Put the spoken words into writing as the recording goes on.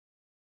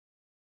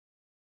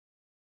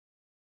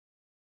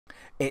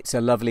It's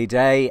a lovely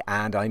day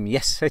and I'm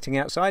sitting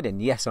outside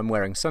and yes, I'm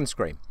wearing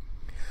sunscreen.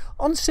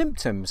 On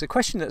symptoms, a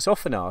question that's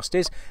often asked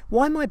is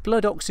why my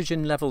blood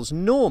oxygen levels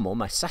normal,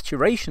 my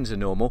saturations are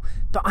normal,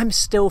 but I'm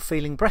still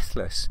feeling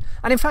breathless.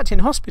 And in fact in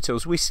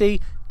hospitals we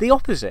see the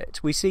opposite.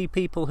 We see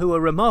people who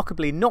are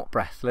remarkably not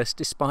breathless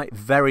despite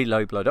very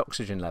low blood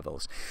oxygen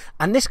levels.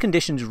 And this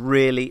condition's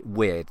really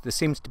weird. There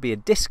seems to be a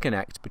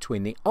disconnect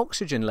between the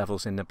oxygen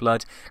levels in the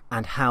blood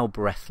and how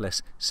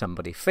breathless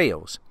somebody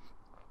feels.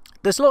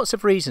 There's lots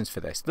of reasons for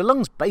this. The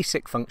lungs'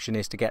 basic function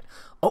is to get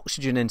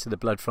oxygen into the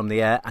blood from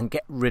the air and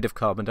get rid of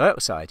carbon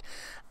dioxide.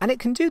 And it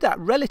can do that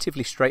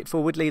relatively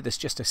straightforwardly. There's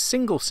just a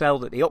single cell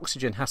that the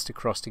oxygen has to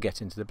cross to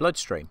get into the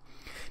bloodstream.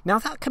 Now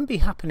that can be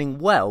happening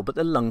well, but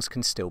the lungs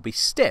can still be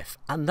stiff,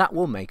 and that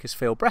will make us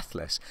feel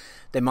breathless.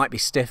 They might be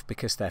stiff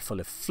because they're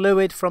full of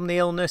fluid from the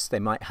illness. They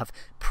might have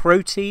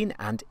protein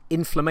and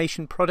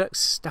inflammation products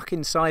stuck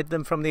inside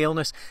them from the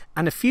illness,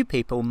 and a few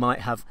people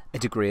might have a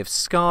degree of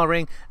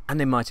scarring, and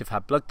they might have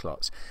had blood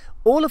clots.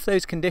 All of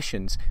those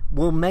conditions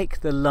will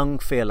make the lung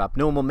feel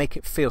abnormal, make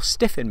it feel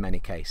stiff in many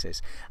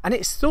cases. And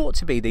it's thought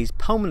to be these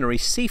pulmonary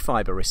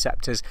C-fibre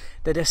receptors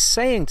that are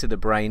saying to the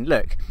brain,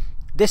 look,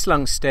 this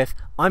lung's stiff,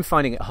 I'm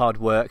finding it hard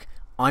work,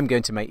 I'm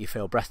going to make you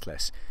feel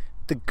breathless.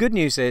 The good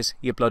news is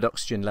your blood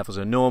oxygen levels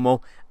are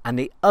normal, and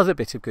the other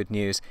bit of good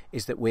news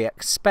is that we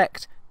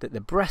expect that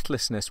the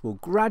breathlessness will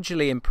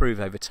gradually improve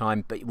over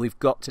time, but we've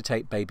got to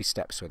take baby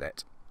steps with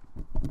it.